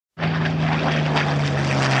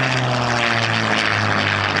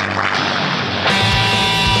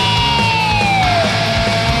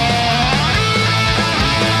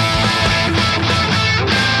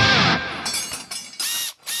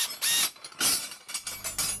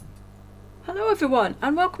Hello everyone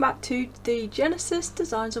and welcome back to the Genesis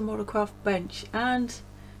Designs and Modelcraft bench, and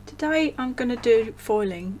today I'm going to do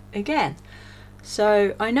foiling again.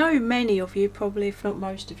 So I know many of you, probably if not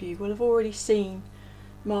most of you, will have already seen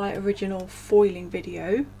my original foiling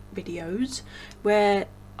videos where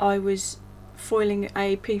I was foiling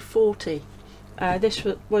a P40. This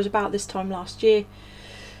was about this time last year,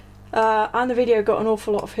 and the video got an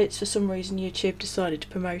awful lot of hits. For some reason YouTube decided to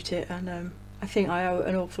promote it, and I think I owe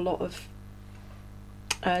an awful lot of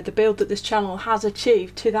the build that this channel has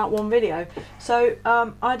achieved to that one video. So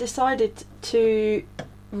I decided to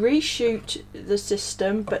reshoot the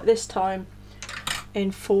system, but this time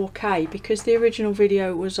in 4K, because the original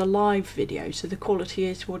video was a live video, so the quality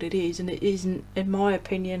is what it is, and it isn't, in my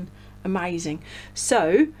opinion, amazing.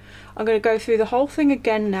 So I'm going to go through the whole thing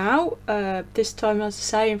again now, this time, as I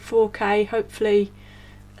say, in 4K, hopefully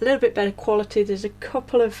a little bit better quality. There's a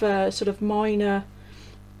couple of sort of minor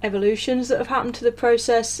evolutions that have happened to the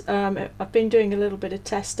process. I've been doing a little bit of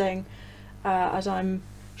testing, as I'm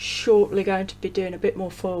shortly going to be doing a bit more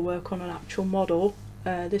foil work on an actual model,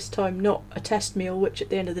 this time not a test mule, which at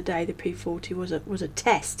the end of the day the P40 was a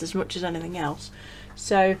test as much as anything else.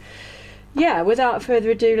 So yeah, without further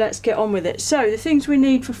ado, let's get on with it. So the things we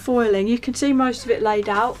need for foiling, you can see most of it laid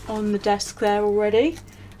out on the desk there already.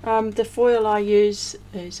 The foil I use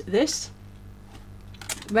is this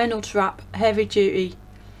Reynolds Wrap heavy duty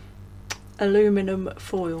aluminium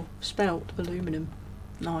foil, spelt aluminium,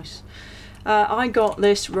 nice. I got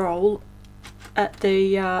this roll at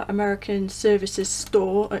the American Services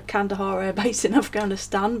store at Kandahar Air Base in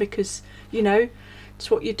Afghanistan, because you know it's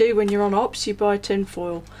what you do when you're on ops, you buy tin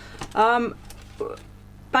foil.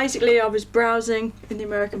 Basically I was browsing in the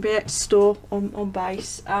American BX store on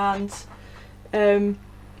base, and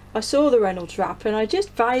I saw the Reynolds Wrap, and I just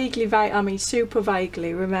super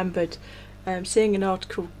vaguely remembered seeing an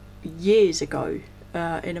article years ago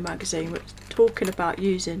in a magazine which talking about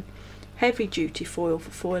using heavy duty foil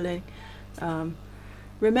for foiling.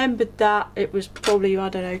 Remembered that it was probably, I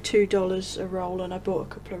don't know, $2 a roll, and I bought a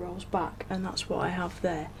couple of rolls back, and that's what I have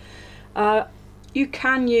there. You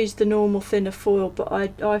can use the normal thinner foil, but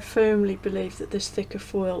I firmly believe that this thicker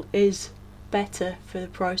foil is better for the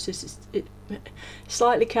process. It's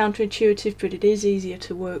slightly counterintuitive, but it is easier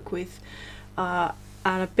to work with,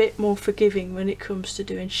 and a bit more forgiving when it comes to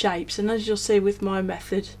doing shapes. And as you'll see with my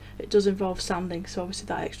method, it does involve sanding, so obviously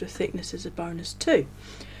that extra thickness is a bonus too.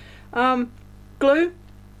 Glue,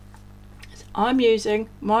 I'm using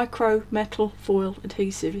micro metal foil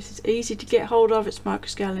adhesive. This is easy to get hold of, it's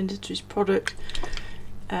Microscale Industries product.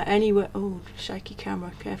 Anywhere, oh shaky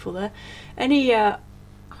camera, careful there. Any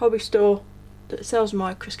hobby store that sells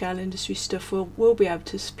Microscale Industries stuff will be able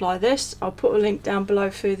to supply this. I'll put a link down below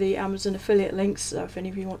for the Amazon affiliate links, so if any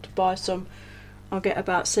of you want to buy some, I'll get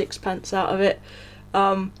about 6p out of it.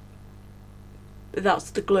 But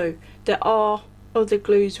that's the glue. There are other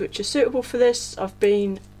glues which are suitable for this. I've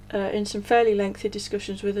been in some fairly lengthy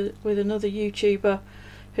discussions with another YouTuber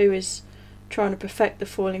who is trying to perfect the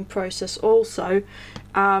foiling process also.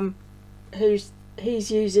 He's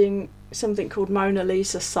using something called Mona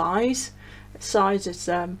Lisa Size. Size is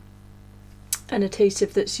an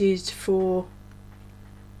adhesive that's used for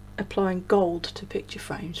applying gold to picture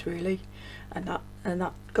frames, really, and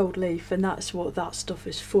that gold leaf, and that's what that stuff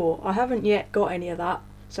is for. I haven't yet got any of that,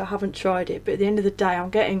 so I haven't tried it, but at the end of the day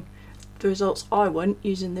I'm getting the results I want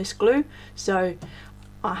using this glue, so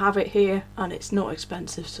I have it here and it's not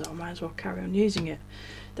expensive, so I might as well carry on using it.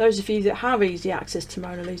 Those of you that have easy access to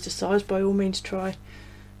Mona Lisa Size, by all means try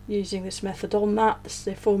using this method on that.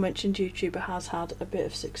 The aforementioned YouTuber has had a bit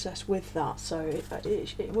of success with that, so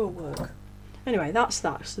it will work. Anyway, that's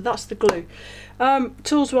that. So that's the glue.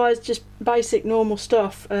 Tools wise, just basic normal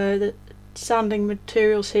stuff. The sanding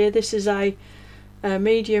materials here, this is a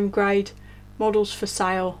medium grade Models for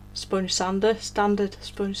Sale sponge sander, standard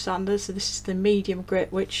sponge sander. So this is the medium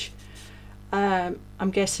grit, which I'm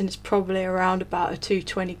guessing it's probably around about a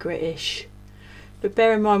 220 grit ish. But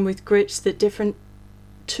bear in mind with grits that different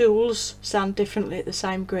tools sand differently at the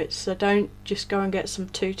same grits, so don't just go and get some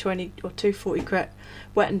 220 or 240 grit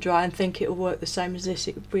wet and dry and think it'll work the same as this.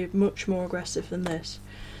 It would be much more aggressive than this.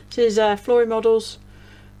 This is Flory Models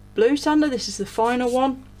blue sander. This is the final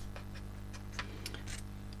one,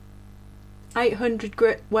 800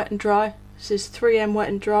 grit wet and dry. This is 3M wet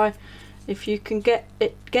and dry. If you can get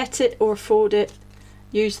it or afford it,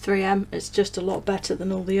 use 3M. It's just a lot better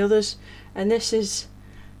than all the others. And this is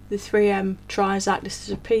the 3M Trizact. This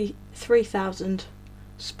is a P3000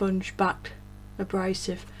 sponge backed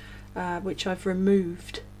abrasive, which I've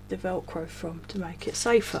removed the Velcro from to make it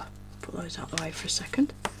safer. Put those out of the way for a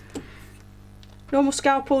second. Normal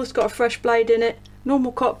scalpel, it's got a fresh blade in it.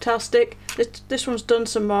 Normal cocktail stick. This one's done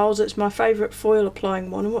some miles. It's my favourite foil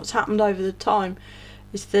applying one, and what's happened over the time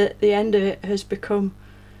is that the end of it has become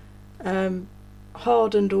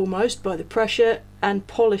hardened almost by the pressure and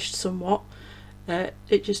polished somewhat.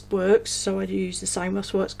 It just works, so I use the same.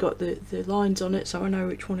 That's why it's got the lines on it, so I know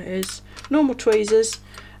which one it is. Normal tweezers,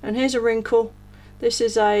 and here's a wrinkle. This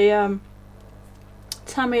is a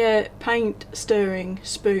Tamiya paint stirring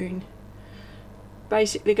spoon.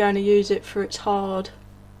 Basically going to use it for its hard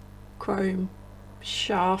chrome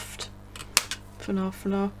shaft for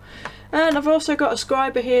now. And I've also got a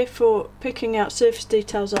scriber here for picking out surface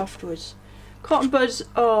details afterwards. Cotton buds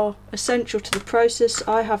are essential to the process.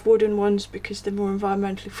 I have wooden ones because they're more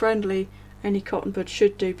environmentally friendly. Any cotton bud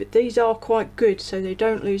should do, but these are quite good so they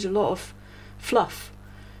don't lose a lot of fluff.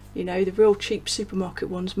 You know, the real cheap supermarket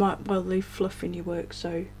ones might well leave fluff in your work,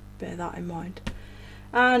 so bear that in mind.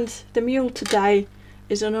 And the mule today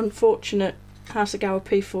is an unfortunate Hasegawa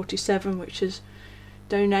P47 which has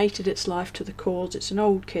donated its life to the cause. It's an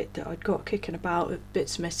old kit that I'd got kicking about with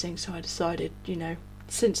bits missing, so I decided, you know,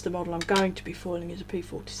 since the model I'm going to be foiling is a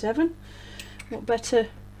P47, what better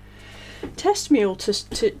test mule to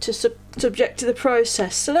subject to the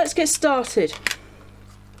process. So let's get started.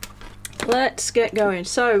 Let's get going.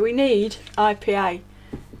 So we need IPA.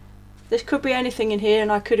 This could be anything in here,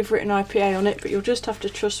 and I could have written IPA on it, but you'll just have to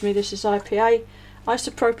trust me, this is IPA.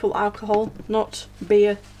 Isopropyl alcohol, not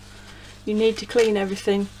beer. You need to clean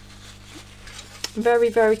everything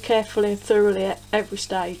very carefully and thoroughly at every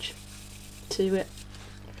stage to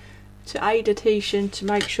aid adhesion, to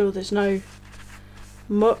make sure there's no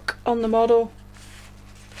muck on the model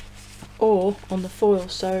or on the foil.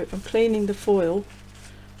 So I'm cleaning the foil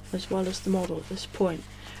as well as the model at this point.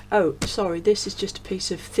 Oh, sorry, this is just a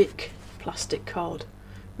piece of thick plastic card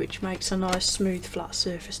which makes a nice smooth flat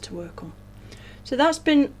surface to work on. So that's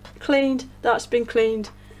been cleaned,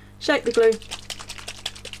 shake the glue,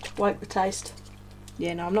 wipe the taste.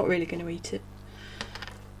 Yeah, no, I'm not really going to eat it.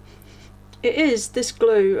 It is, this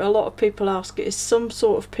glue, a lot of people ask, it is some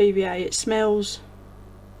sort of PVA. It smells,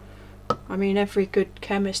 I mean, every good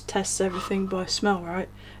chemist tests everything by smell, right?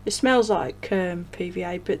 It smells like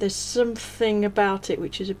PVA, but there's something about it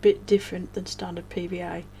which is a bit different than standard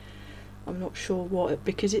PVA. I'm not sure what,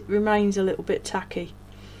 because it remains a little bit tacky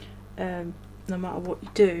no matter what you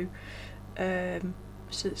do.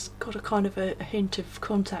 So it's got a kind of a hint of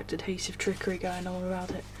contact adhesive trickery going on around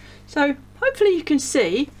it. So hopefully you can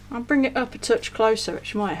see, I'll bring it up a touch closer,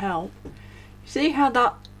 which might help. See how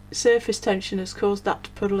that surface tension has caused that to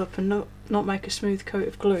puddle up and not make a smooth coat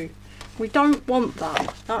of glue. We don't want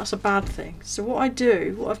that, that's a bad thing. So what I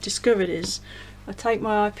do, what I've discovered is, I take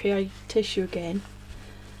my IPA tissue again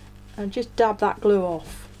and just dab that glue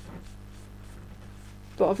off.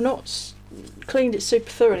 But I've not cleaned it super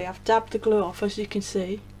thoroughly. I've dabbed the glue off, as you can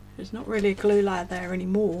see. There's not really a glue layer there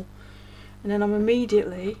anymore. And then I'm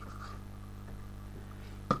immediately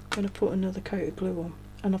going to put another coat of glue on.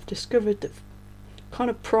 And I've discovered that kind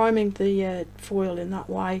of priming the foil in that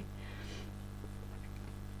way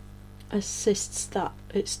assists that.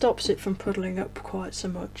 It stops it from puddling up quite so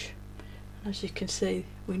much. And as you can see,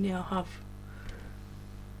 we now have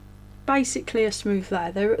basically a smooth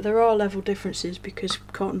layer. There are level differences because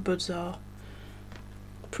cotton buds are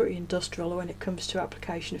pretty industrial when it comes to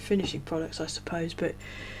application of finishing products, I suppose, but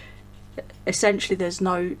essentially there's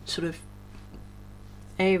no sort of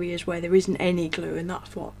areas where there isn't any glue, and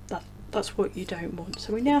that's what you don't want.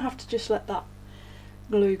 So we now have to just let that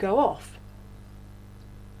glue go off.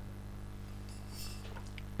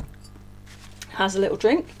 Has a little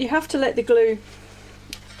drink. You have to let the glue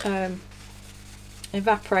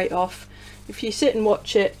evaporate off. If you sit and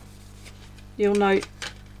watch it, you'll note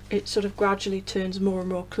it sort of gradually turns more and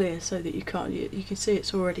more clear, so that you can see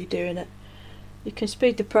it's already doing it. You can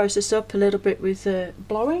speed the process up a little bit with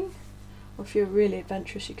blowing, or if you're really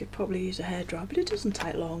adventurous you could probably use a hairdryer, but it doesn't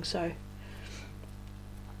take long, so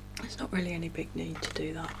there's not really any big need to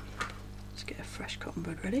do that. Let's get a fresh cotton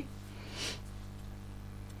bud ready.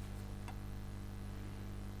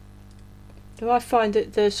 So I find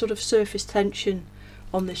that the sort of surface tension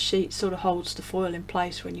on this sheet sort of holds the foil in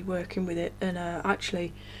place when you're working with it, and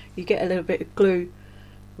actually you get a little bit of glue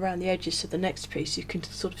around the edges, so the next piece you can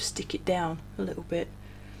sort of stick it down a little bit.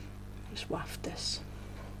 Just waft this.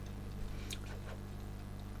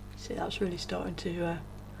 See, that's really starting to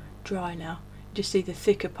dry now. You just see the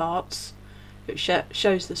thicker parts. It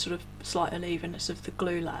shows the sort of slight unevenness of the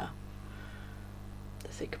glue layer. The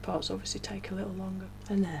thicker parts obviously take a little longer.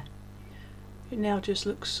 And there. It now just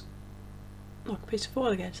looks like a piece of foil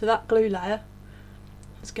again. So that glue layer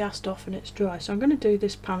has gassed off and it's dry. So I'm going to do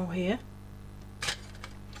this panel here.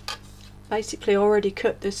 basically already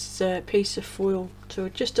cut this piece of foil to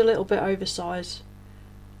just a little bit oversized.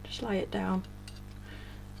 Just lay it down.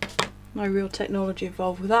 No real technology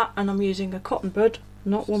involved with that, and I'm using a cotton bud,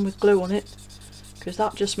 not one with glue on it, because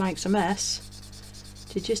that just makes a mess,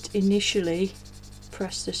 to just initially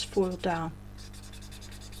press this foil down.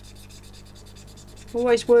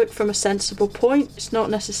 Always work from a sensible point. It's not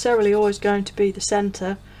necessarily always going to be the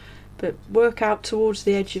centre, but work out towards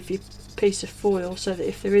the edge of your piece of foil so that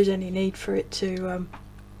if there is any need for it to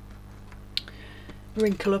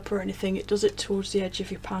wrinkle up or anything, it does it towards the edge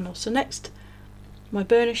of your panel. So next, my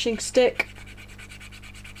burnishing stick,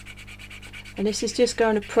 and this is just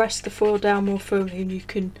going to press the foil down more firmly, and you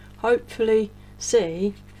can hopefully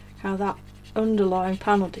see how that underlying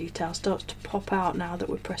panel detail starts to pop out now that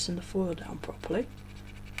we're pressing the foil down properly.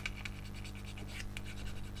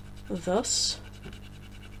 Thus.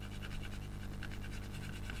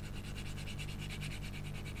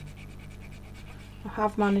 I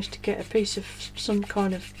have managed to get a piece of some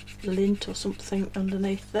kind of lint or something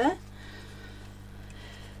underneath there.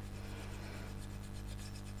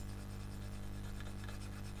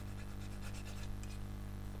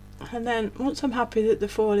 And then once I'm happy that the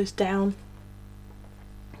foil is down,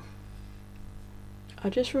 I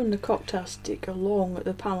just run the cocktail stick along at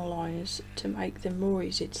the panel lines to make them more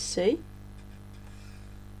easy to see,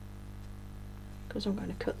 because I'm going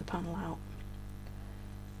to cut the panel out.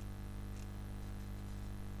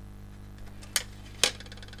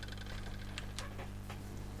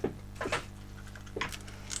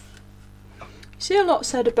 See a lot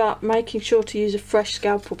said about making sure to use a fresh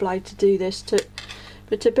scalpel blade to do this,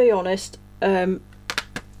 but to be honest, an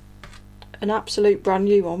absolute brand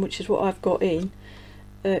new one, which is what I've got in,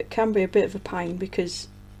 can be a bit of a pain, because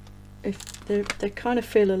if they kind of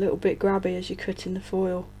feel a little bit grabby as you're cutting the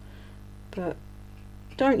foil. But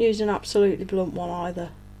don't use an absolutely blunt one either.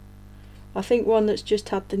 I think one that's just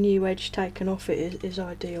had the new edge taken off it is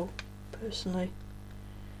ideal, personally.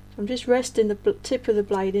 So I'm just resting the tip of the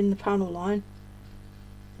blade in the panel line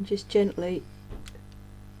and just gently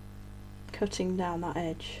cutting down that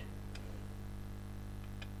edge.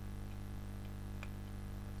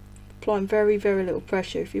 Applying very, very little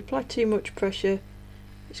pressure. If you apply too much pressure,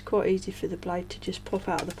 it's quite easy for the blade to just pop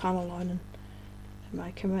out of the panel line and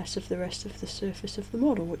make a mess of the rest of the surface of the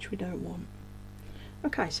model, which we don't want.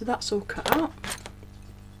 Okay, so that's all cut out.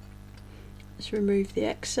 Let's remove the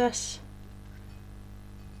excess.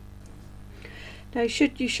 Now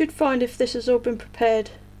you should find, if this has all been prepared,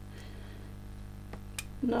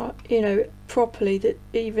 not, you know, properly, that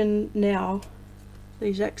even now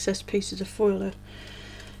these excess pieces of foil are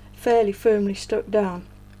fairly firmly stuck down.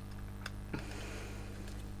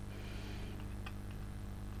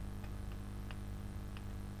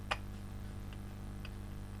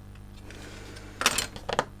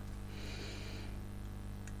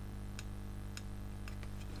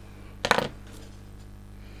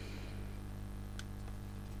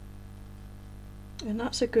 And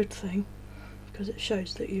that's a good thing, because it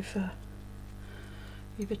shows that you've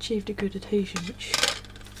achieved a good adhesion,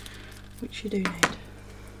 which you do need.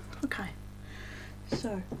 Okay,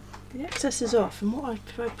 so the excess is off, and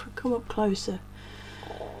if I come up closer,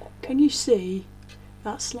 can you see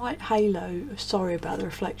that slight halo? Sorry about the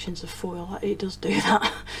reflections of foil, it does do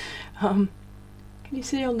that. Can you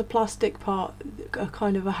see on the plastic part a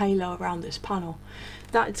kind of a halo around this panel?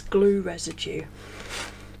 That's glue residue.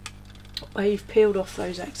 Where you've peeled off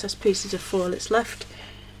those excess pieces of foil, it's left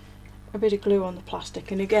a bit of glue on the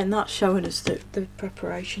plastic, and again that's showing us that the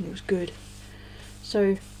preparation was good.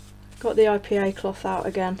 So got the IPA cloth out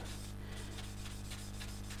again,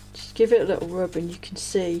 just give it a little rub, and you can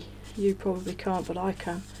see, you probably can't but I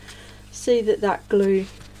can see, that glue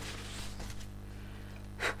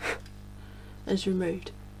is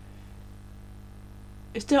removed.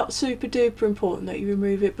 It's not super duper important that you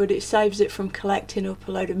remove it, but it saves it from collecting up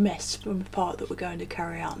a load of mess from the part that we're going to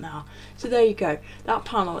carry out now. So there you go, that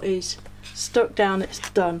panel is stuck down, it's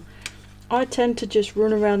done. I tend to just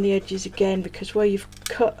run around the edges again, because where you've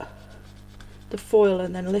cut the foil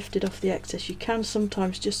and then lifted off the excess, you can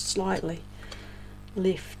sometimes just slightly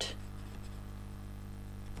lift.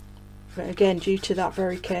 But again, due to that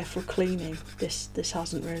very careful cleaning, this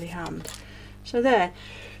hasn't really happened. So there,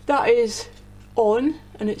 that is on,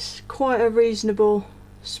 and it's quite a reasonable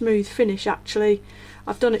smooth finish actually.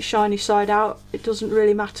 I've done it shiny side out. It doesn't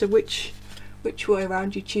really matter which way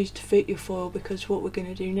around you choose to fit your foil, because what we're going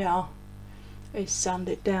to do now is sand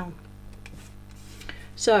it down.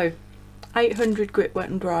 So 800 grit wet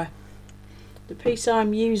and dry. The piece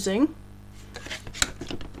I'm using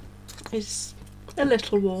is a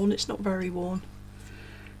little worn, it's not very worn.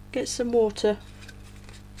 Get some water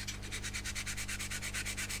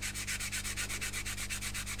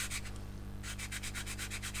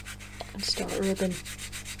start rubbing.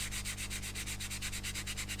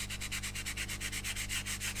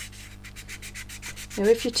 Now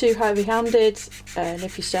if you're too heavy-handed and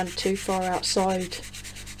if you stand too far outside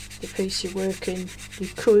the piece you're working, you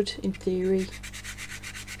could, in theory,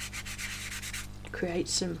 create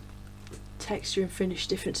some texture and finish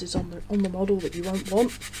differences on the model that you won't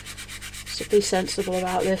want. So be sensible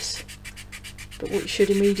about this. But what you should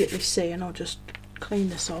immediately see, and I'll just clean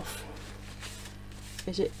this off,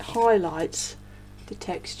 is it highlights the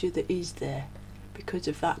texture that is there because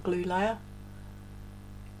of that glue layer.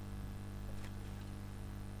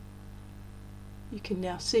 You can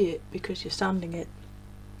now see it because you're sanding it,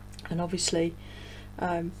 and obviously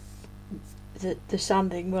the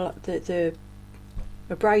sanding will, the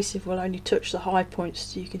abrasive will only touch the high points,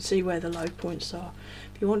 so you can see where the low points are.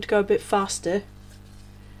 If you want to go a bit faster,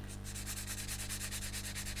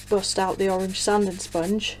 bust out the orange sanding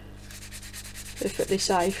sponge, perfectly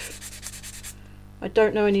safe. I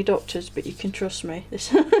don't know any doctors, but you can trust me.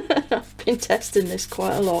 I've been testing this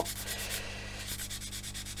quite a lot.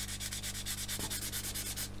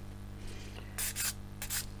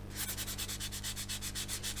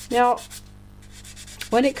 Now,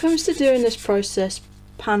 when it comes to doing this process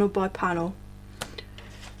panel by panel,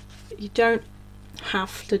 you don't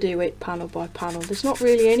have to do it panel by panel. There's not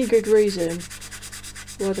really any good reason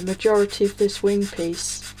why the majority of this wing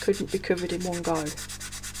piece couldn't be covered in one go.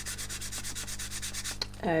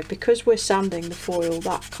 Because we're sanding the foil,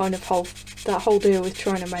 that whole deal with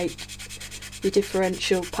trying to make the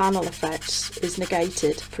differential panel effects is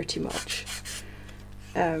negated pretty much.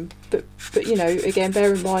 But you know, again,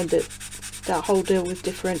 bear in mind that that whole deal with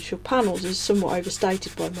differential panels is somewhat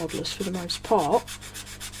overstated by modelers for the most part,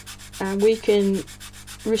 and we can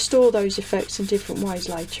restore those effects in different ways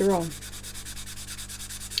later on.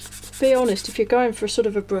 To be honest, if you're going for a sort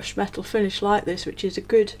of a brushed metal finish like this, which is a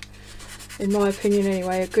good, in my opinion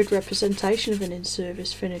anyway, a good representation of an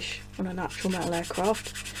in-service finish on a natural metal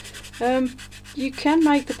aircraft, you can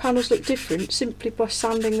make the panels look different simply by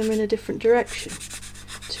sanding them in a different direction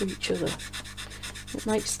to each other. It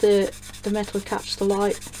makes the metal catch the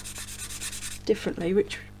light differently,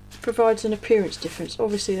 which provides an appearance difference.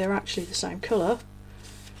 Obviously they're actually the same colour,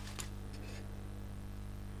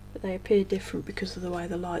 but they appear different because of the way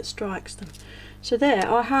the light strikes them. So there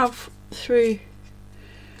I have, through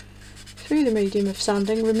the medium of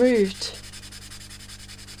sanding, removed,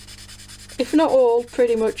 if not all,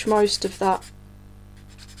 pretty much most of that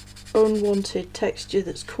unwanted texture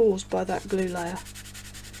that's caused by that glue layer.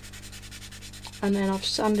 And then I've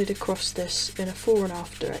sanded across this in a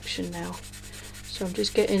 4.5 direction now. So I'm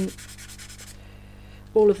just getting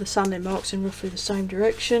all of the sanding marks in roughly the same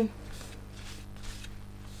direction.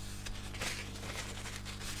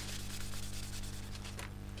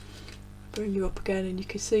 Bring you up again, and you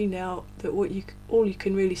can see now that all you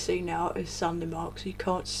can really see now is sanding marks. You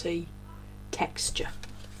can't see texture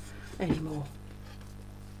anymore.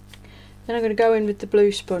 Then I'm going to go in with the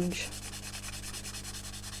blue sponge.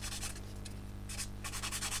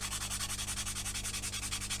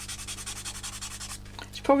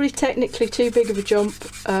 Probably technically too big of a jump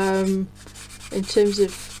in terms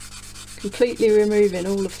of completely removing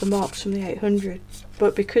all of the marks from the 800,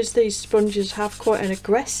 but because these sponges have quite an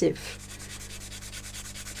aggressive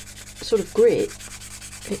sort of grit,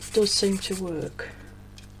 it does seem to work.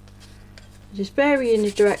 Just varying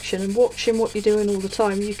your direction and watching what you're doing all the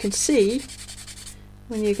time. You can see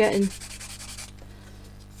when you're getting,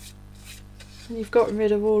 when you've gotten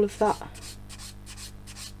rid of all of that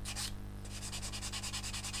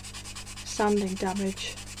sanding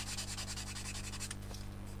damage.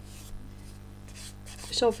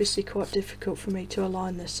 It's obviously quite difficult for me to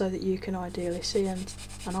align this so that you can ideally see, and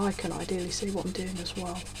I can ideally see what I'm doing as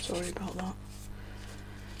well. Sorry about that.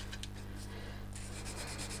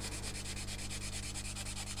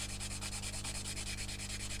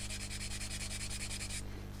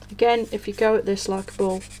 Again, if you go at this like a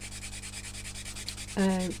bull,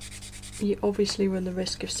 you obviously run the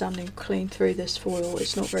risk of sanding clean through this foil.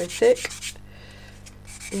 It's not very thick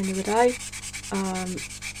at the end of the day.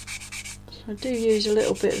 So I do use a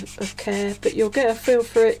little bit of care, but you'll get a feel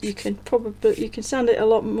for it. You can sand it a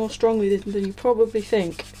lot more strongly than you probably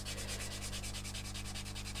think.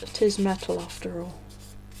 It is metal after all.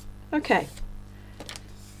 Okay,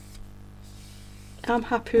 I'm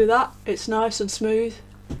happy with that. It's nice and smooth.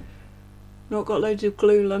 Not got loads of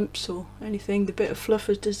glue lumps or anything. The bit of fluff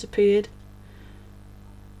has disappeared.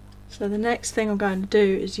 So the next thing I'm going to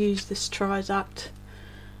do is use this Trizact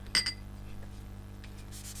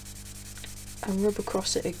and rub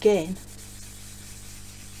across it again,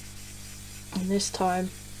 and this time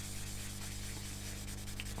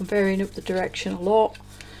I'm varying up the direction a lot.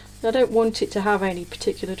 I don't want it to have any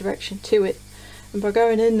particular direction to it, and by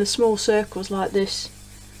going in the small circles like this,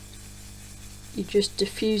 you just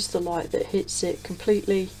diffuse the light that hits it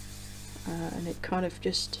completely, and it kind of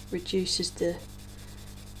just reduces the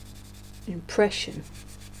impression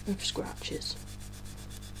of scratches.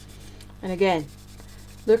 And again,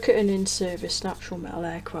 look at an in-service natural metal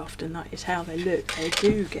aircraft and that is how they look. They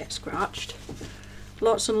do get scratched.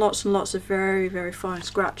 Lots and lots and lots of very, very fine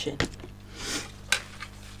scratching.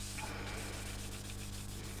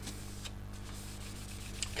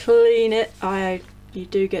 Clean it. You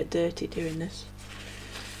do get dirty doing this.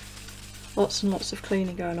 Lots and lots of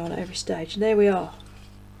cleaning going on at every stage. And there we are.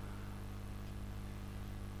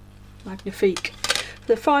 Magnifique.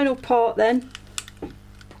 The final part then.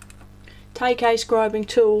 Take a scribing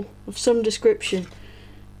tool of some description.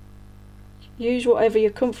 Use whatever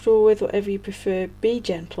you're comfortable with, whatever you prefer. Be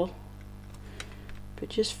gentle. But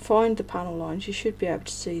just find the panel lines. You should be able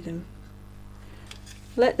to see them.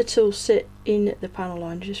 Let the tool sit in the panel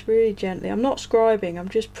line just really gently. I'm not scribing, I'm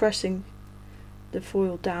just pressing the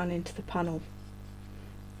foil down into the panel.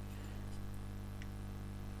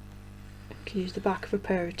 You could use the back of a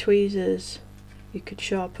pair of tweezers. You could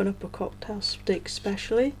sharpen up a cocktail stick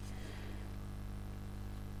specially.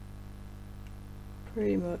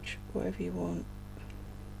 Pretty much whatever you want.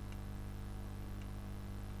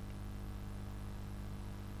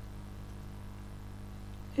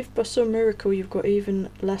 If by some miracle you've got even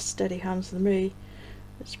less steady hands than me,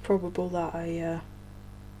 it's probable that a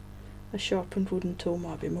sharpened wooden tool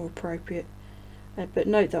might be more appropriate. But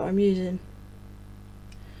note that I'm using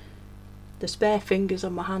the spare fingers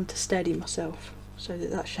on my hand to steady myself, so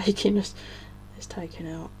that shakiness is taken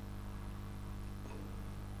out.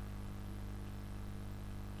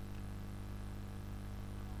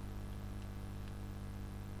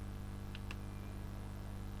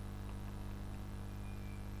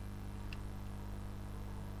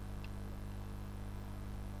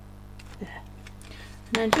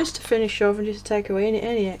 And then just to finish off and just to take away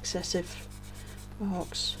any excessive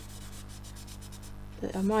marks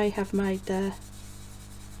that I may have made there,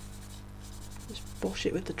 just wash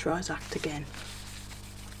it with the Trizact again.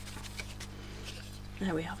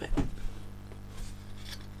 There we have it.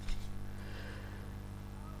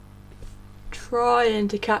 Trying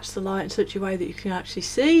to catch the light in such a way that you can actually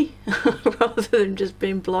see rather than just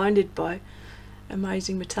being blinded by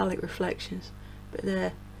amazing metallic reflections. But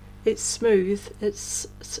there. It's smooth,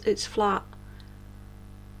 it's flat.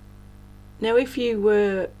 Now if you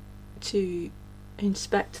were to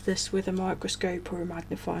inspect this with a microscope or a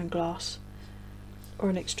magnifying glass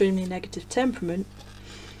or an extremely negative temperament,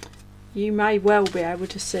 you may well be able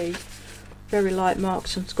to see very light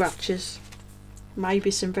marks and scratches,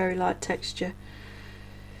 maybe some very light texture.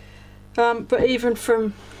 But even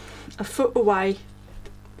from a foot away,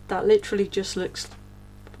 that literally just looks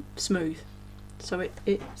smooth. So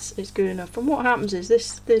it's good enough. And what happens is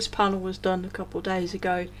this panel was done a couple of days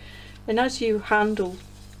ago, and as you handle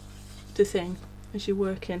the thing, as you're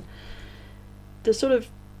working, the sort of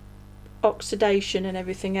oxidation and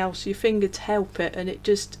everything else, your fingers help it, and it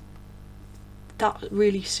just, that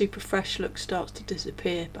really super fresh look starts to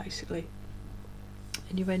disappear basically,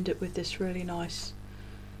 and you end up with this really nice,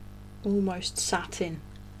 almost satin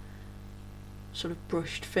sort of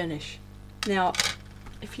brushed finish. Now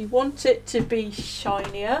if you want it to be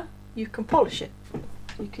shinier, you can polish it.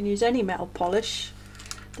 You can use any metal polish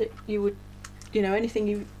that you would, you know, anything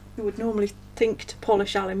you would normally think to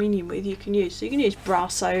polish aluminium with, you can use. So you can use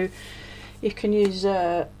Brasso, you can use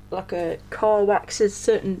like a car waxes.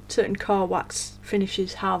 Certain car wax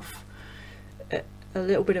finishes have a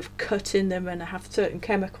little bit of cut in them and have certain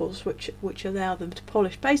chemicals which allow them to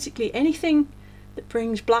polish. Basically anything that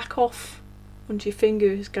brings black off onto your finger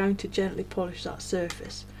is going to gently polish that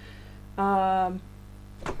surface. Got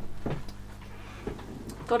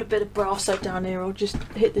a bit of Brasso down here. I'll just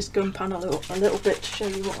hit this gun pan a little bit to show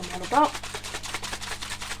you what I'm on about.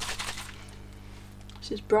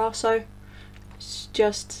 This is Brasso. It's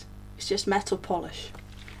just metal polish.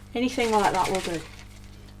 Anything like that will do.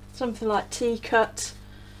 Something like T-cut.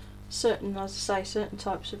 Certain, as I say, certain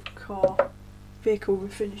types of vehicle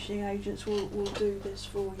refinishing agents will do this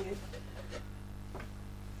for you.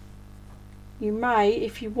 You may,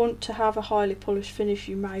 if you want to have a highly polished finish,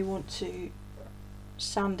 you may want to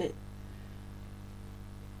sand it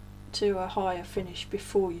to a higher finish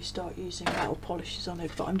before you start using metal polishes on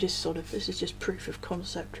it, but I'm just sort of, this is just proof of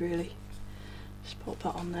concept really. Just pop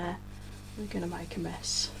that on there. We're going to make a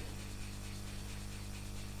mess.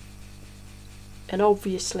 And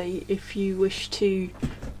obviously if you wish to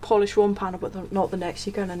polish one panel but not the next,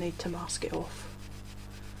 you're going to need to mask it off.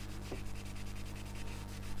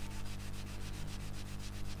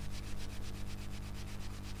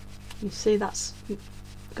 You see that's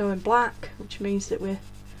going black, which means that we're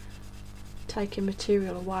taking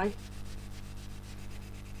material away.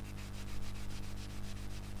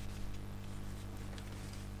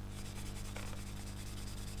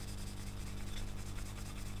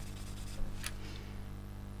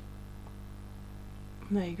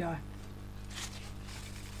 There you go.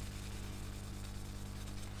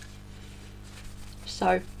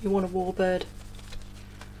 So you want a warbird,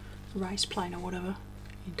 a race plane or whatever,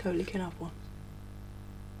 you totally can have one.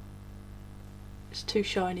 It's too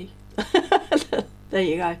shiny. There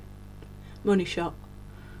you go. Money shot.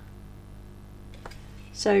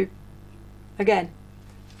 So again,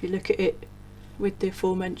 if you look at it with the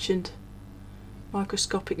aforementioned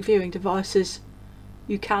microscopic viewing devices,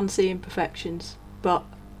 you can see imperfections, but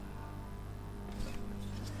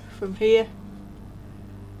from here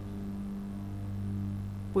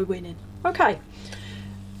we're winning. Okay,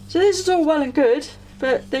 so this is all well and good,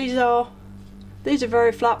 but these are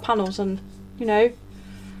very flat panels, and you know,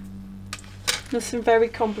 nothing very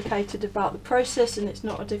complicated about the process, and it's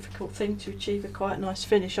not a difficult thing to achieve a quite nice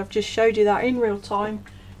finish. I've just showed you that in real time,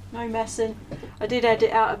 no messing. I did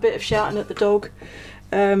edit out a bit of shouting at the dog,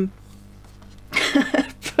 but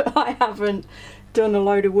I haven't done a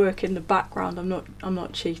load of work in the background. I'm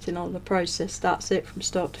not cheating on the process. That's it from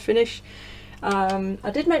start to finish.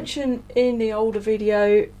 I did mention in the older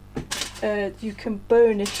video you can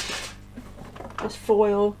burnish this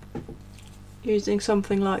foil using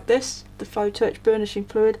something like this, the photo etch burnishing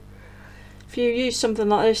fluid. If you use something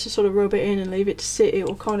like this to sort of rub it in and leave it to sit, it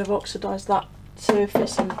will kind of oxidise that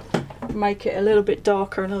surface and make it a little bit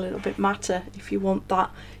darker and a little bit matter if you want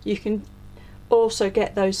that. You can also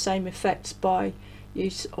get those same effects by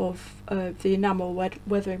use of the enamel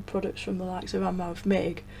weathering products from the likes of Ammo of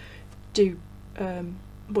MIG. Do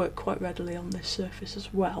work quite readily on this surface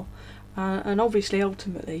as well, and obviously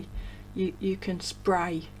ultimately you can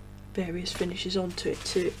spray various finishes onto it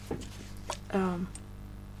to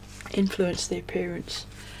influence the appearance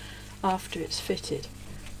after it's fitted.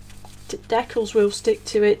 Decals will stick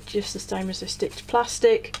to it just the same as they stick to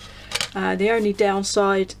plastic. The only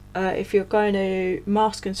downside, if you're going to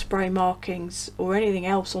mask and spray markings or anything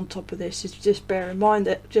else on top of this, is just bear in mind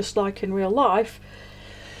that just like in real life,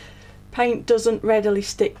 paint doesn't readily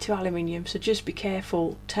stick to aluminium, so just be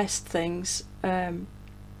careful, test things, and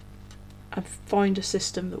find a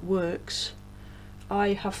system that works. I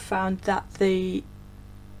have found that the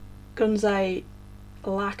Gunze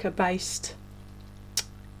lacquer based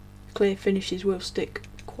clear finishes will stick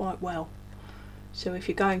quite well, so if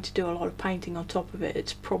you're going to do a lot of painting on top of it,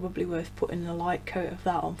 it's probably worth putting a light coat of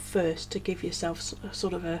that on first to give yourself a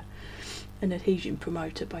sort of an adhesion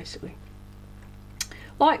promoter basically.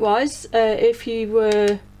 Likewise, if you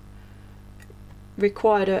were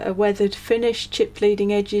required a weathered finish, chipped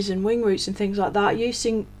leading edges and wing roots and things like that,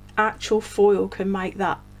 using actual foil can make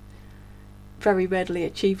that very readily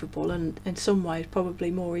achievable, and in some ways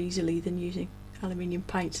probably more easily than using aluminium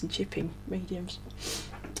paints and chipping mediums.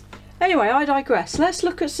 Anyway, I digress. Let's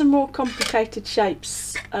look at some more complicated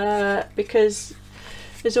shapes, because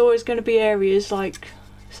there's always going to be areas like,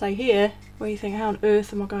 say here, where you think, how on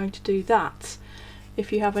earth am I going to do that?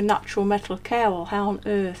 If you have a natural metal cowl, how on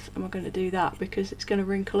earth am I going to do that? Because it's going to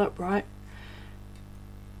wrinkle up, right?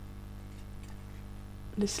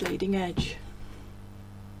 This leading edge.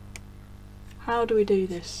 How do we do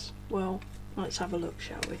this? Well, let's have a look,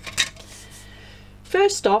 shall we?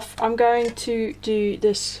 First off, I'm going to do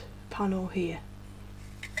this panel here,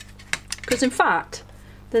 because in fact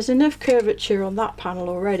there's enough curvature on that panel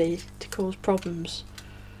already to cause problems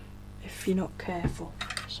if you're not careful.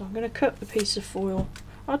 So I'm going to cut the piece of foil.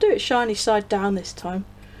 I'll do it shiny side down this time,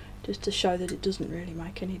 just to show that it doesn't really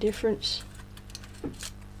make any difference.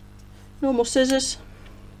 Normal scissors.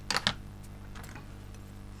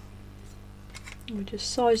 We just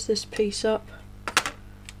size this piece up.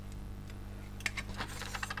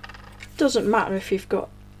 Doesn't matter if you've got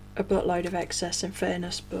a buttload of excess, in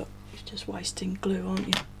fairness, but it's just wasting glue, aren't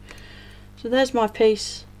you? So there's my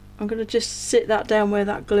piece. I'm going to just sit that down where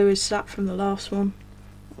that glue is sat from the last one.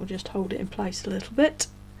 We'll just hold it in place a little bit,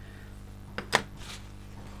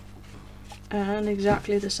 and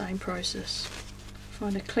exactly the same process.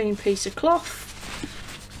 Find a clean piece of cloth,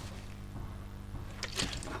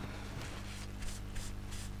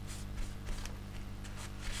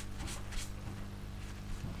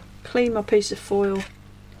 clean my piece of foil,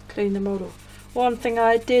 clean the model. One thing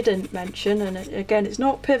I didn't mention, and again it's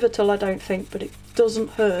not pivotal I don't think, but it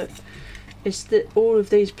doesn't hurt, is that all of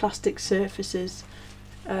these plastic surfaces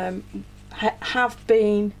have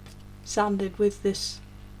been sanded with this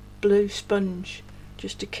blue sponge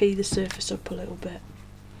just to key the surface up a little bit.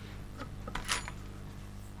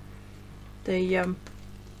 The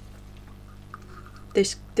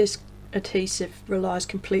this adhesive relies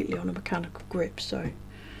completely on a mechanical grip, so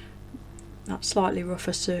that slightly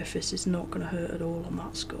rougher surface is not going to hurt at all on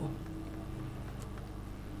that score.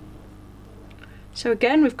 So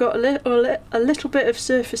again, we've got a little bit of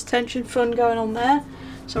surface tension fun going on there.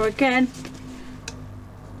 So again,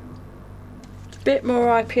 a bit more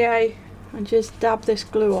IPA and just dab this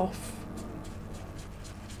glue off.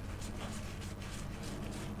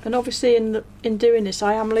 And obviously in doing this,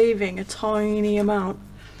 I am leaving a tiny amount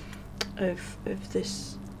of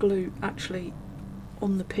this glue actually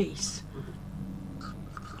on the piece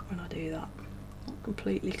when I do that, not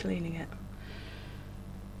completely cleaning it.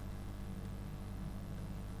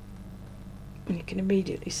 And you can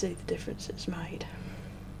immediately see the difference it's made.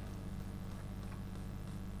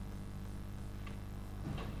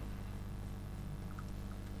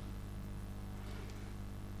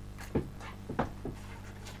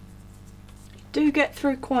 Do get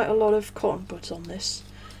through quite a lot of cotton bud on this.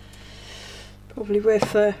 Probably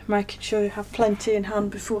worth making sure you have plenty in hand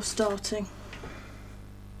before starting.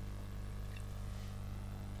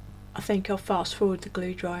 I think I'll fast forward the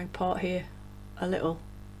glue drying part here a little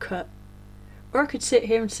cut. Or I could sit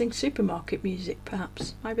here and sing supermarket music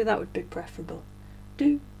perhaps. Maybe that would be preferable.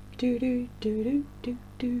 Do do do do do do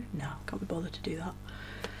do. No, can't be bothered to do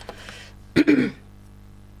that.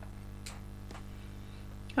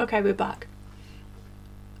 Okay, we're back.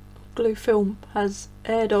 Glue film has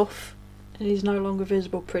aired off and is no longer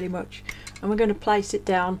visible pretty much, and we're going to place it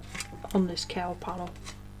down on this cowl panel.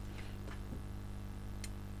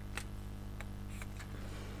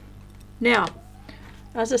 Now,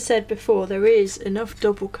 as I said before, there is enough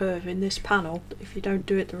double curve in this panel that if you don't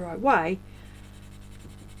do it the right way,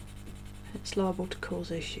 it's liable to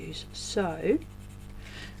cause issues. So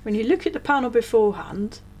when you look at the panel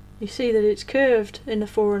beforehand, you see that it's curved in the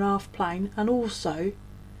 4.5 plane and also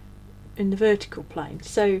in the vertical plane.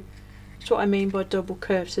 So that's what I mean by double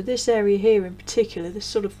curve. So this area here in particular, this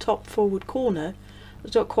sort of top forward corner,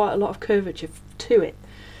 has got quite a lot of curvature to it.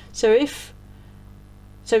 So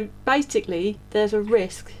basically there's a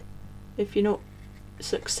risk, if you're not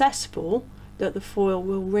successful, that the foil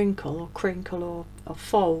will wrinkle or crinkle or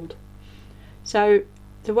fold. So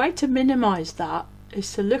the way to minimise that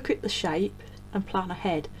is to look at the shape and plan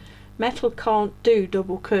ahead. Metal can't do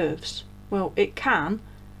double curves. Well, it can,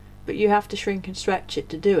 but you have to shrink and stretch it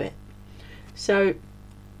to do it. So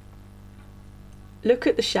look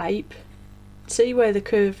at the shape, see where the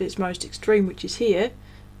curve is most extreme, which is here,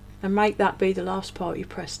 and make that be the last part you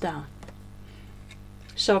press down.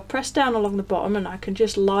 So I'll press down along the bottom and I can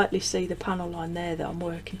just lightly see the panel line there that I'm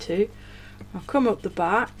working to. I'll come up the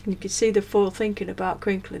back and you can see the foil thinking about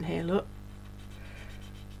crinkling here, look.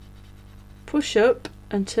 Push up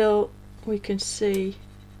until we can see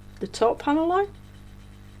the top panel line,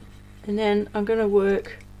 and then I'm going to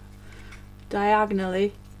work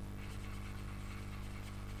diagonally,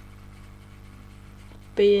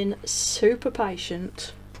 being super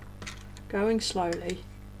patient, going slowly,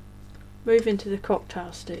 moving to the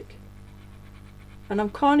cocktail stick, and I'm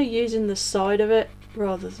kind of using the side of it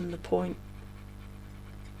rather than the point.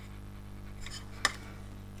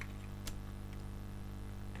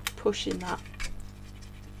 Pushing that.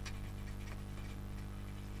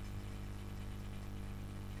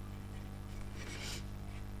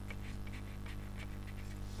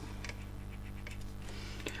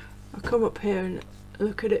 I'll come up here and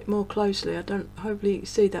look at it more closely. Hopefully you can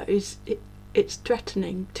see that it's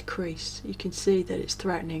threatening to crease. You can see that it's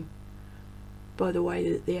threatening by the way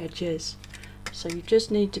that the edge is. So you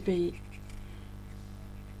just need to be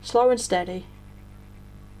slow and steady.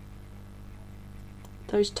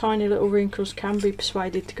 Those tiny little wrinkles can be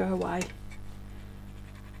persuaded to go away.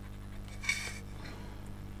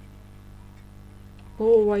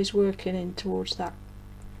 Always working in towards that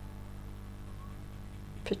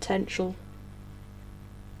potential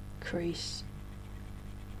crease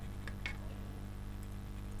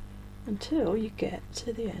until you get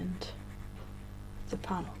to the end of the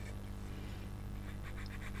panel.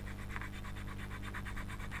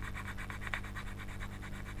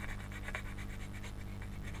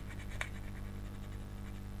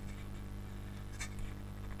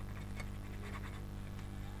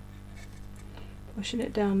 Pushing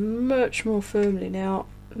it down much more firmly now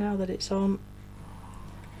that it's on.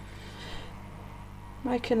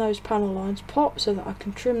 Making those panel lines pop so that I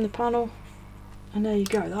can trim the panel, and there you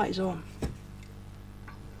go, that is on.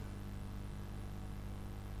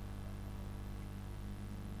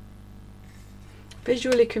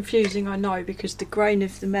 Visually confusing, I know, because the grain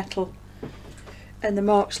of the metal and the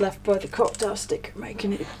marks left by the cocktail stick are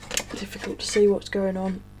making it difficult to see what's going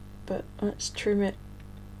on. but let's trim it.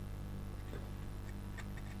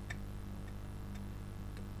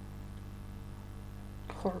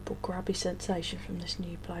 Horrible grabby sensation from this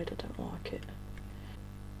new blade, I don't like it.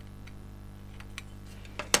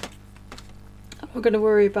 I'm not going to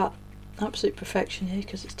worry about absolute perfection here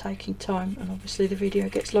because it's taking time, and obviously the video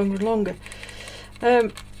gets longer and longer.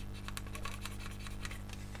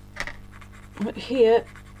 But here,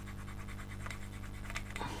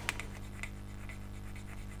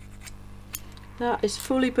 that is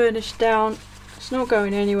fully burnished down, it's not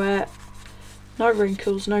going anywhere, no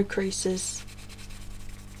wrinkles, no creases,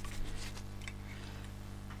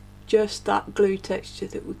 just that glue texture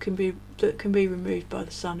that can be removed by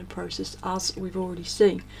the sanding process, as we've already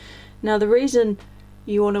seen. Now the reason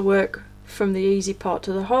you want to work from the easy part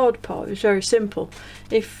to the hard part is very simple.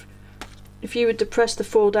 If you were to press the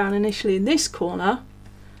foil down initially in this corner,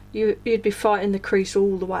 you'd be fighting the crease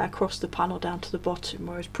all the way across the panel down to the bottom,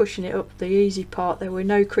 whereas pushing it up the easy part, there were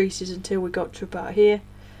no creases until we got to about here,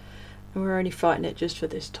 and we're only fighting it just for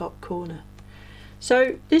this top corner.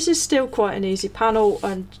 So this is still quite an easy panel,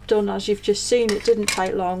 and done as you've just seen. It didn't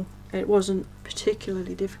take long, it wasn't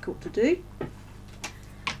particularly difficult to do.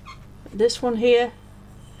 This one here,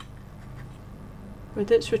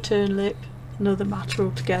 with its return lip, another matter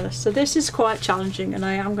altogether. So this is quite challenging, and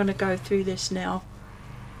I am going to go through this now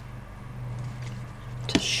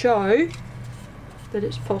to show that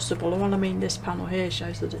it's possible. And when I mean this panel here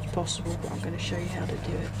shows that it's possible, but I'm going to show you how to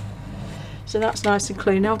do it. So that's nice and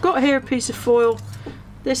clean. Now I've got here a piece of foil.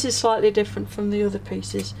 This is slightly different from the other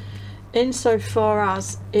pieces insofar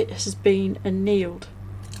as it has been annealed.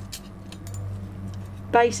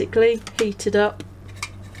 Basically heated up.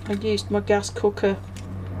 I used my gas cooker,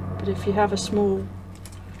 but if you have a small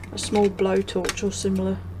blowtorch or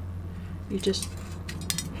similar, you just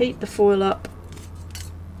heat the foil up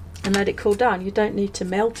and let it cool down. You don't need to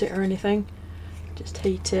melt it or anything, just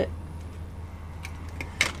heat it.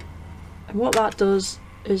 And what that does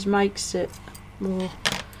is makes it more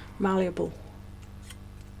malleable,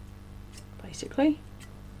 basically.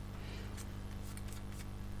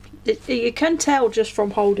 You can tell just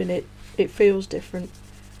from holding it, it feels different.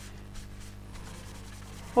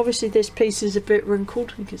 Obviously this piece is a bit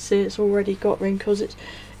wrinkled, you can see it's already got wrinkles. It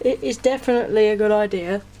is definitely a good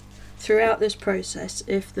idea throughout this process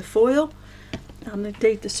if the foil and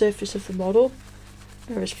indeed the surface of the model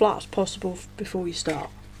are as flat as possible before you start.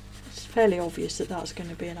 It's fairly obvious that that's going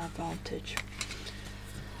to be an advantage,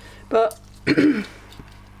 but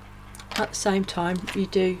at the same time you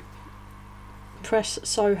do press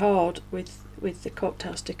so hard with the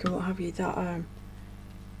cocktail stick and what have you that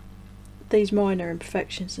these minor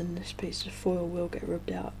imperfections in this piece of foil will get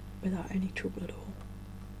rubbed out without any trouble at all.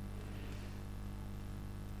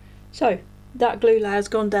 So that glue layer's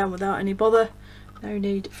gone down without any bother, no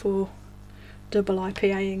need for double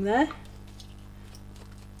IPAing there.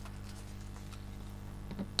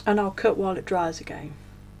 And I'll cut while it dries again.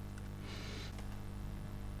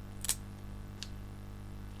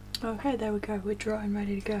 Okay, there we go, we're dry and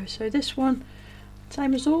ready to go. So this one,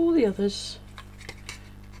 same as all the others,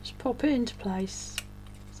 just pop it into place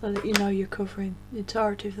so that you know you're covering the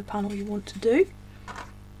entirety of the panel you want to do.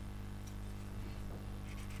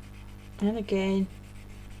 And again,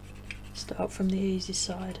 start from the easy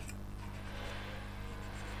side.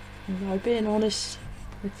 Although being honest,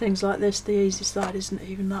 with things like this, the easy side isn't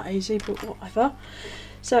even that easy, but whatever.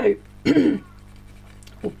 So we'll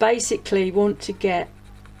basically want to get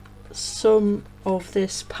some of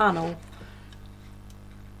this panel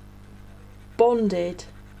bonded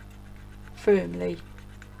firmly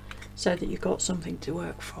so that you've got something to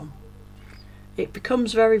work from. It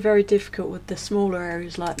becomes very, very difficult with the smaller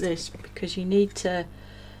areas like this because you need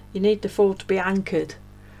the foil to be anchored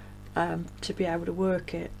to be able to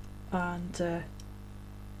work it, and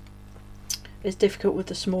it's difficult with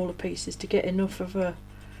the smaller pieces to get enough of a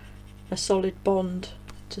solid bond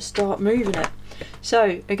to start moving it.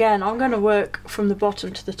 So again, I'm going to work from the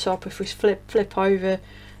bottom to the top. If we flip over,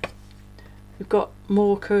 we've got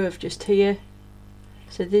more curve just here,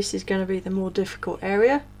 so this is going to be the more difficult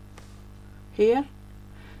area here,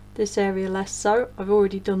 this area less so. I've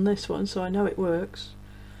already done this one so I know it works.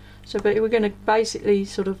 So but we're going to basically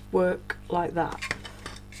sort of work like that,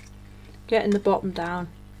 getting the bottom down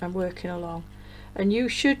and working along, and you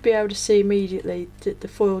should be able to see immediately that the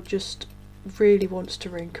foil just really wants to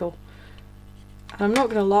wrinkle. And I'm not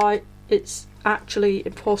going to lie, it's actually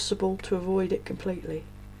impossible to avoid it completely.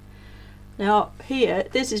 Now here,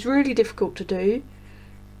 this is really difficult to do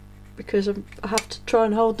because I have to try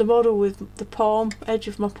and hold the model with the palm, edge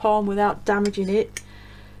of my palm, without damaging it,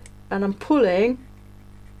 and I'm pulling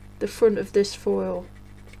the front of this foil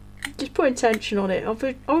just putting tension on it.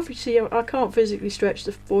 Obviously I can't physically stretch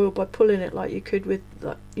the foil by pulling it like you could with,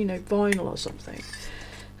 like, you know, vinyl or something,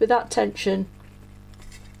 but that tension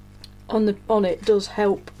on it does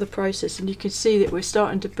help the process, and you can see that we're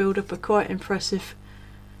starting to build up a quite impressive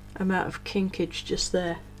amount of kinkage just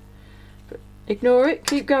there. But ignore it,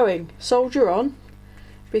 keep going, soldier on,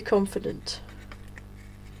 be confident.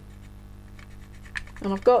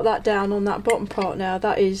 And I've got that down on that bottom part now.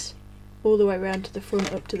 That is all the way around to the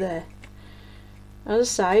front up to there.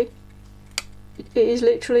 As I say, it is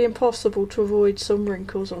literally impossible to avoid some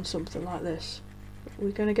wrinkles on something like this.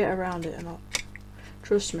 We're going to get around it or not.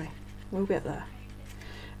 Trust me, we'll get there.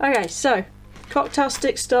 Okay, so cocktail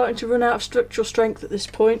stick's starting to run out of structural strength at this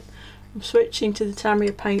point. I'm switching to the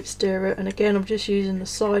Tamiya paint stirrer, and again I'm just using the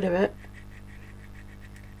side of it,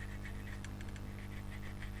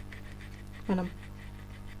 and I'm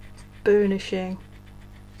burnishing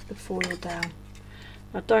the foil down.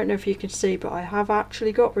 I don't know if you can see, but I have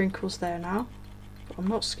actually got wrinkles there now, but I'm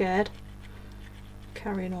not scared.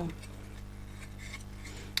 Carrying on.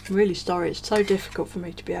 I'm really sorry, it's so difficult for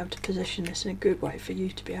me to be able to position this in a good way for you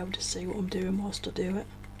to be able to see what I'm doing whilst I do it.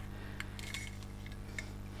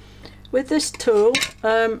 With this tool,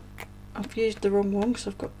 I've used the wrong one because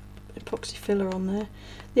I've got epoxy filler on there.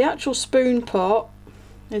 The actual spoon part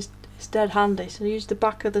is dead handy, so I use the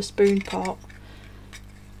back of the spoon part.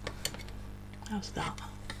 How's that?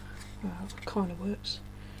 Well, that kind of works.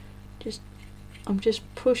 I'm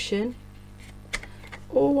just pushing,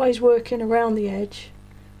 always working around the edge,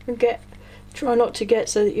 and try not to get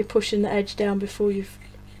so that you're pushing the edge down before you've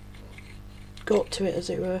got to it, as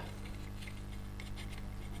it were.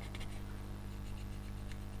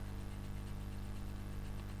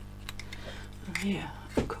 And here,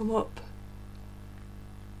 I've come up.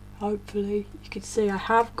 Hopefully you can see I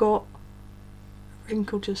have got a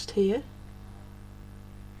wrinkle just here.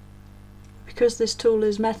 Because this tool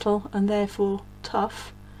is metal and therefore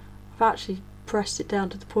tough, I've actually pressed it down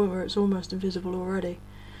to the point where it's almost invisible already.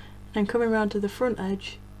 And coming around to the front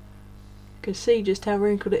edge, you can see just how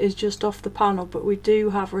wrinkled it is just off the panel, but we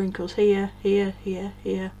do have wrinkles here, here, here,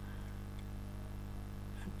 here,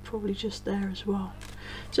 and probably just there as well.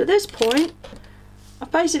 So at this point,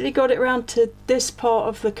 I've basically got it round to this part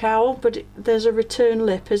of the cowl, but there's a return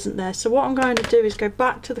lip, isn't there? So what I'm going to do is go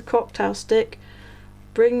back to the cocktail stick,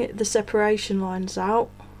 bring the separation lines out,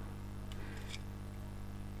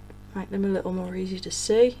 make them a little more easy to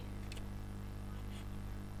see.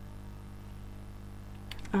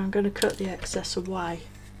 I'm going to cut the excess away.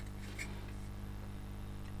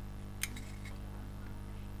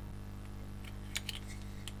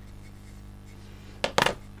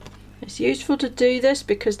 It's useful to do this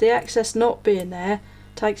because the excess not being there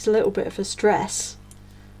takes a little bit of a stress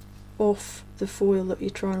off the foil that you're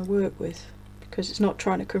trying to work with, because it's not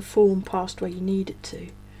trying to conform past where you need it to.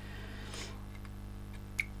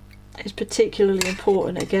 It's particularly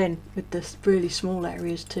important, again, with the really small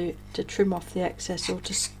areas, to trim off the excess, or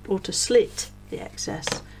to slit the excess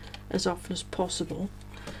as often as possible.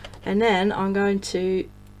 And then I'm going to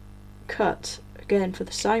cut, again for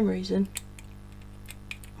the same reason,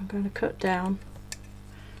 I'm going to cut down,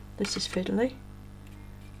 this is fiddly,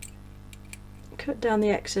 cut down the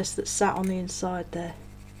excess that's sat on the inside there.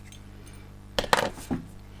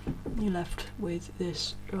 You're left with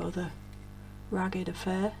this rather ragged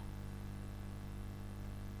affair.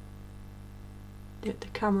 Yet the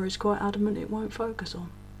camera is quite adamant it won't focus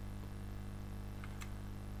on.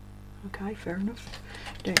 Okay, fair enough.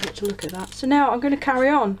 You don't get to look at that. So now I'm going to carry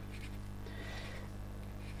on.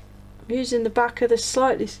 I'm using the back of this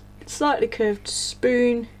slightly curved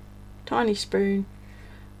spoon, tiny spoon,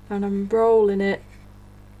 and I'm rolling it.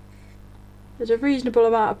 There's a reasonable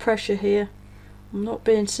amount of pressure here. I'm not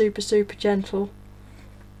being super gentle.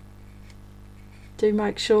 Do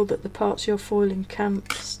make sure that the parts you're foiling can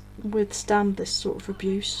withstand this sort of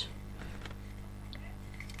abuse.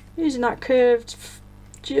 Using that curved,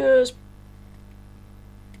 just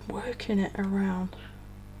working it around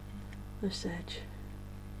this edge.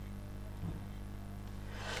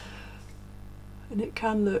 And it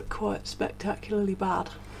can look quite spectacularly bad.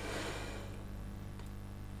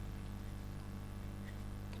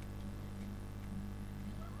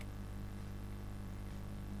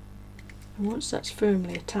 And once that's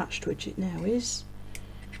firmly attached, which it now is,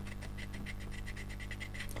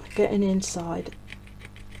 getting inside,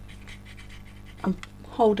 I'm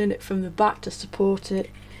holding it from the back to support it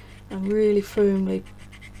and really firmly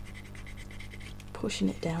pushing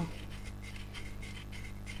it down.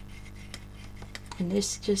 And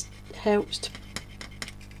this just helps to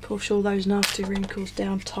push all those nasty wrinkles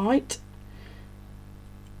down tight.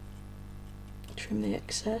 trim the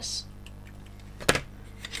excess,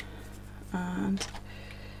 and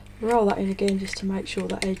roll that in again just to make sure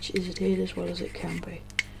that edge is adhered as well as it can be.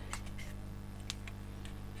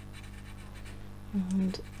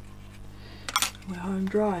 And we're home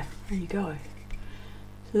dry. There you go.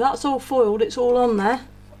 So that's all foiled, it's all on there,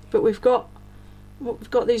 but we've got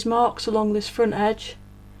these marks along this front edge,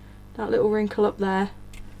 that little wrinkle up there.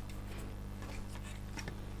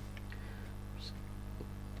 Just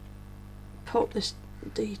pop this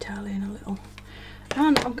detail in a little,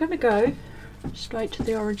 and I'm going to go straight to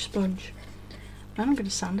the orange sponge and I'm going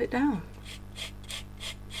to sand it down.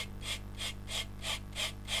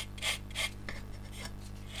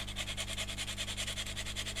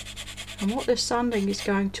 And what this sanding is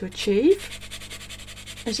going to achieve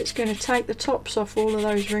is it's going to take the tops off all of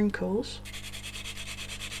those wrinkles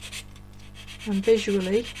and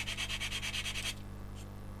visually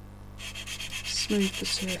smooth the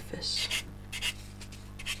surface.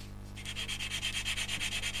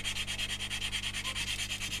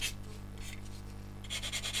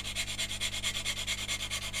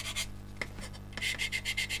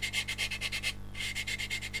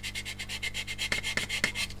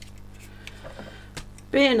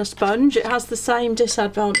 Being a sponge, it has the same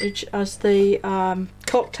disadvantage as the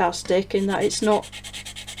cocktail stick in that it's not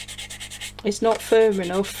firm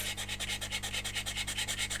enough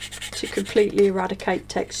to completely eradicate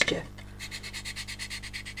texture,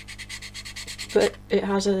 but it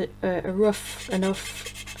has a rough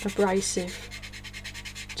enough abrasive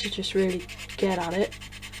to just really get at it.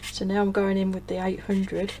 So now I'm going in with the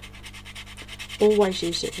 800. Always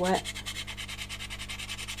use it wet.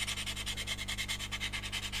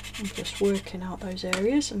 I'm just working out those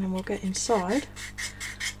areas, and then we'll get inside.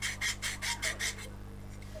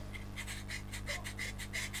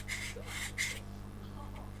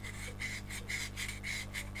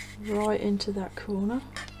 Right into that corner.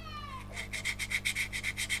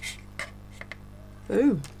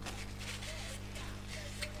 Boom.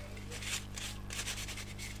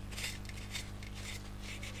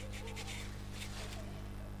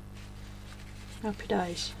 Happy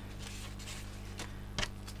days.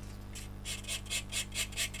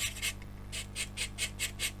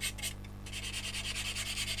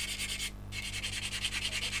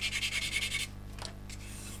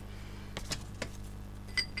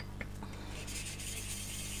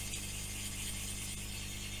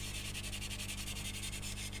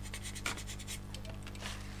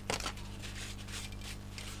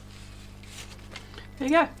 There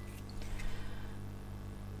you go.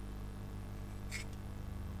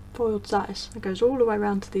 Foiled satis. It goes all the way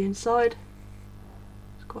around to the inside.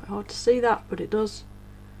 It's quite hard to see that, but it does.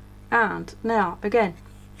 And now, again,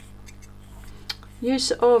 use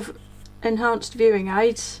of enhanced viewing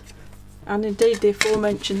aids, and indeed the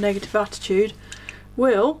aforementioned negative attitude,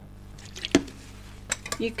 you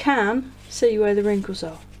can see where the wrinkles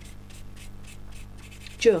are.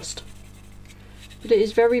 Just. But it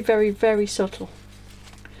is very, very, very subtle.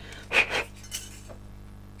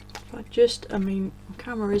 I mean, the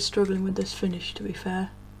camera is struggling with this finish, to be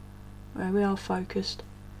fair. Where we are focused,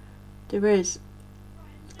 there is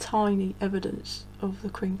tiny evidence of the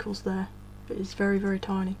crinkles there. It is very, very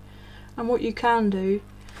tiny. And what you can do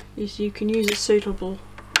is you can use a suitable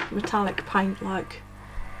metallic paint like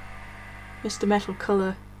Mr. Metal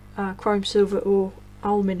Colour, Chrome Silver or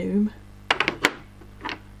Aluminium.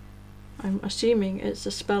 I'm assuming it's a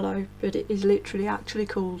spello, but it is literally actually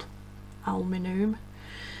called Aluminium.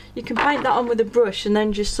 You can paint that on with a brush and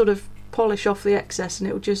then just sort of polish off the excess, and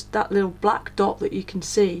it will just, that little black dot that you can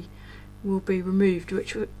see will be removed,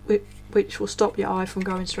 which will stop your eye from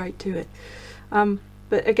going straight to it.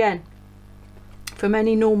 But again, from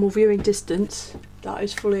any normal viewing distance, that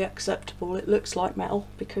is fully acceptable. It looks like metal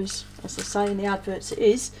because, as I say in the adverts, it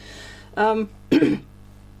is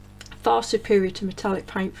far superior to metallic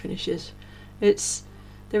paint finishes.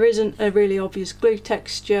 There isn't a really obvious glue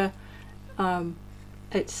texture.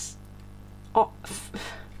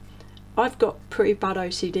 I've got pretty bad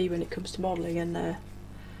OCD when it comes to modelling, and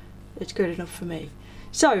it's good enough for me.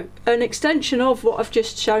 So an extension of what I've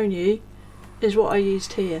just shown you is what I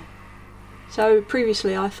used here. So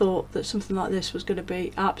previously I thought that something like this was going to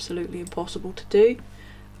be absolutely impossible to do,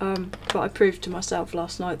 but I proved to myself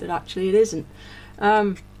last night that actually it isn't.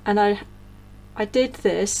 And I did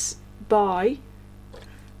this by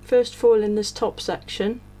first foiling this top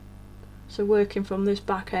section, so working from this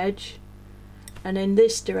back edge, and in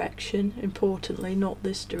this direction, importantly, not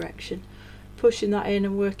this direction, pushing that in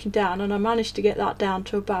and working down, and I managed to get that down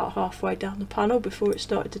to about halfway down the panel before it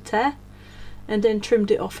started to tear, and then trimmed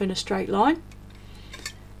it off in a straight line.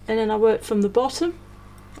 And then I worked from the bottom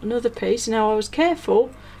another piece. Now I was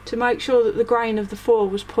careful to make sure that the grain of the foil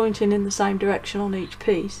was pointing in the same direction on each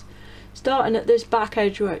piece, starting at this back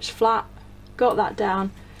edge where it's flat, got that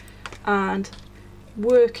down, and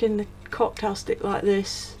working the cocktail stick like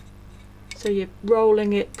this, so you're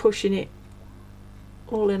rolling it, pushing it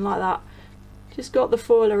all in like that. Just got the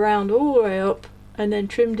foil around all the way up and then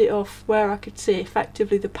trimmed it off where I could see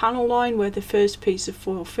effectively the panel line where the first piece of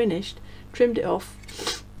foil finished, trimmed it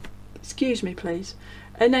off, excuse me please,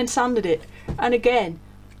 and then sanded it. And again,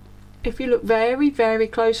 if you look very, very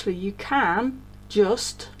closely, you can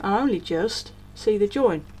just, and only just, see the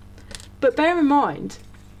joint. But bear in mind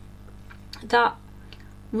that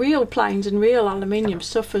real planes and real aluminium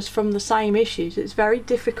suffers from the same issues. It's very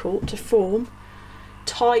difficult to form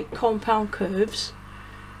tight compound curves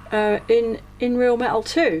in real metal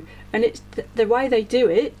too, and it's the way they do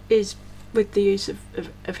it is with the use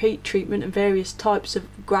of heat treatment and various types of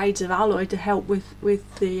grades of alloy to help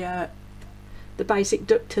with the basic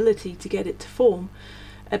ductility to get it to form,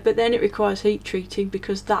 but then it requires heat treating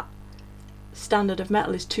because that standard of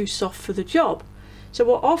metal is too soft for the job. So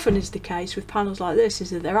what often is the case with panels like this is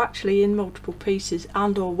that they're actually in multiple pieces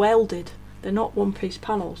and or welded. They're not one piece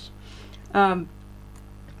panels.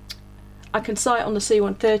 I can cite on the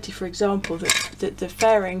C-130 for example that the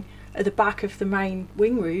fairing at the back of the main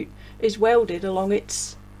wing root is welded along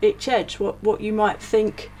its edge. What you might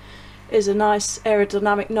think is a nice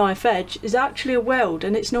aerodynamic knife edge is actually a weld,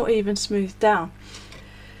 and it's not even smoothed down.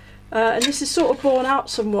 And this is sort of borne out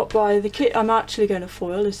somewhat by the kit I'm actually going to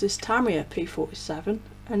foil, is this Tamiya P47,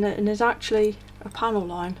 and there's actually a panel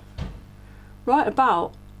line right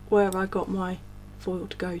about where I got my foil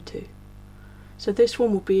to go to. So this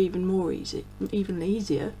one will be even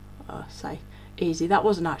easier. I say easy, that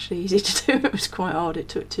wasn't actually easy to do, it was quite hard, it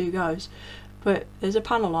took 2 goes. But there's a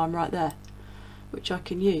panel line right there, which I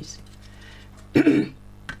can use.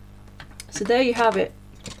 So there you have it,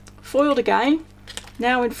 foiled again,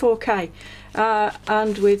 now in 4K,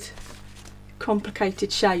 and with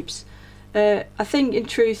complicated shapes. I think in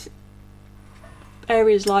truth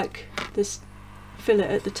areas like this fillet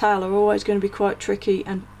at the tail are always going to be quite tricky,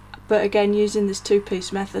 but again, using this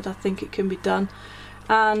 2-piece method I think it can be done.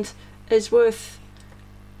 And it's worth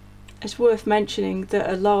mentioning that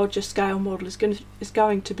a larger scale model is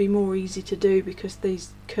going to be more easy to do because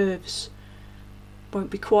these curves won't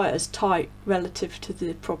be quite as tight relative to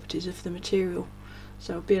the properties of the material,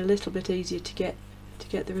 so it'll be a little bit easier to get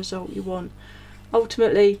the result you want.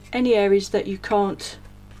 Ultimately, any areas that you can't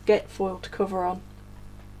get foil to cover on,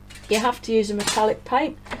 you have to use a metallic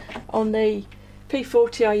paint. On the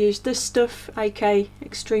P40 I used this stuff, AK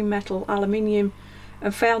Extreme Metal Aluminium,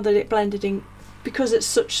 and found that it blended in, because it's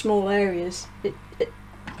such small areas, it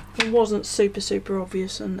wasn't super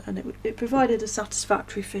obvious, and it provided a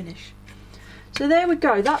satisfactory finish. So there we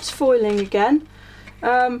go, that's foiling again.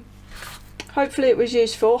 Hopefully it was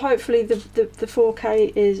useful, hopefully the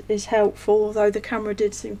 4K is helpful, although the camera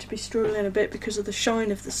did seem to be struggling a bit because of the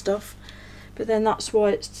shine of the stuff, but then that's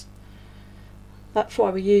why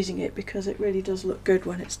we're using it, because it really does look good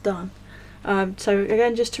when it's done. So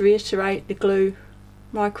again, just to reiterate, the glue,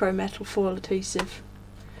 micro metal foil adhesive,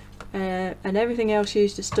 and everything else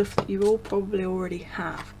used is stuff that you all probably already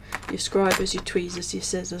have. Your scribers, your tweezers, your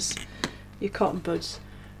scissors, your cotton buds,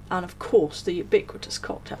 and of course the ubiquitous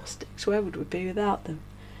cocktail sticks. Where would we be without them?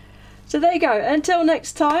 So there you go, until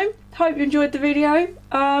next time, hope you enjoyed the video.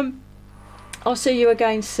 I'll see you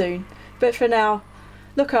again soon, but for now,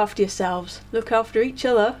 look after yourselves, look after each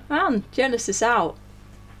other, and Genesis out.